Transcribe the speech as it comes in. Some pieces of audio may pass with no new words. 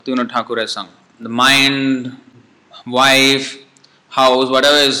Bhaktivinoda Thakur has sung. The mind, wife, house,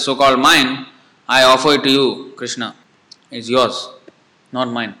 whatever is so-called mine, I offer it to you, Krishna. It's yours, not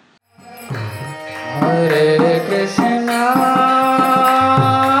mine. Hare Krishna,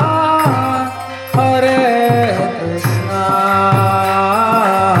 Hare Krishna,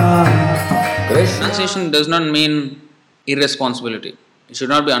 Krishna. Renunciation does not mean irresponsibility. It should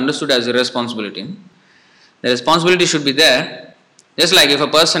not be understood as irresponsibility. The responsibility should be there. Just like if a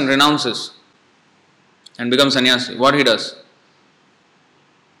person renounces and becomes sannyasi, what he does?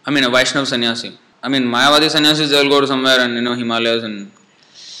 A Vaishnava sannyasi. Mayavadi sannyasis, they will go to somewhere and Himalayas and.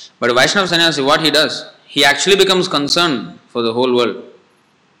 But a Vaishnava sannyasi, what he does? He actually becomes concerned for the whole world.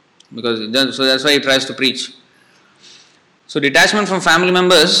 So that's why he tries to preach. So detachment from family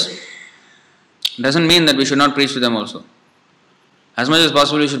members doesn't mean that we should not preach to them also. As much as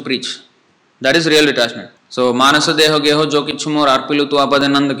possible we should preach. That is real detachment. So Manasa Deho Geho Jo Kichumor Arpilu Tu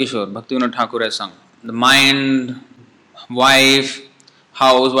Apadananda Kishore, Bhaktivinoda Thakur has sung. The mind, wife,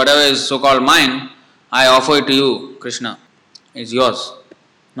 house, whatever is so-called mine, I offer it to you, Krishna. It's yours,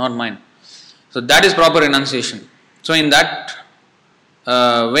 not mine. So that is proper renunciation. So in that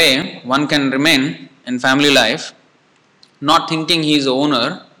way, one can remain in family life, not thinking he is the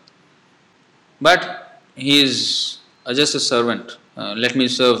owner, but he is just a servant. Let me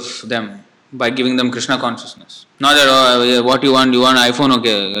serve them by giving them Krishna consciousness. Not that, what you want iPhone,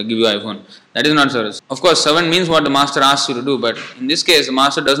 okay, I'll give you iPhone. That is not service. Of course, servant means what the master asks you to do, but in this case, the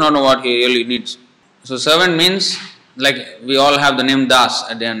master does not know what he really needs. So servant means, like we all have the name Das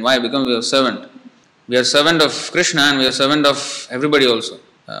at the end. Why? Because we are servant. We are servant of Krishna and we are servant of everybody also.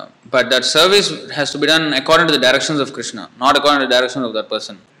 But that service has to be done according to the directions of Krishna, not according to the directions of that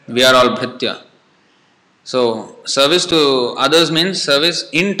person. We are all Bhritya. So, service to others means service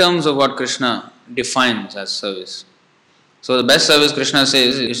in terms of what Krishna defines as service. So, the best service Krishna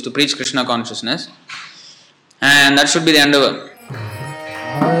says is to preach Krishna consciousness, and that should be the endeavor.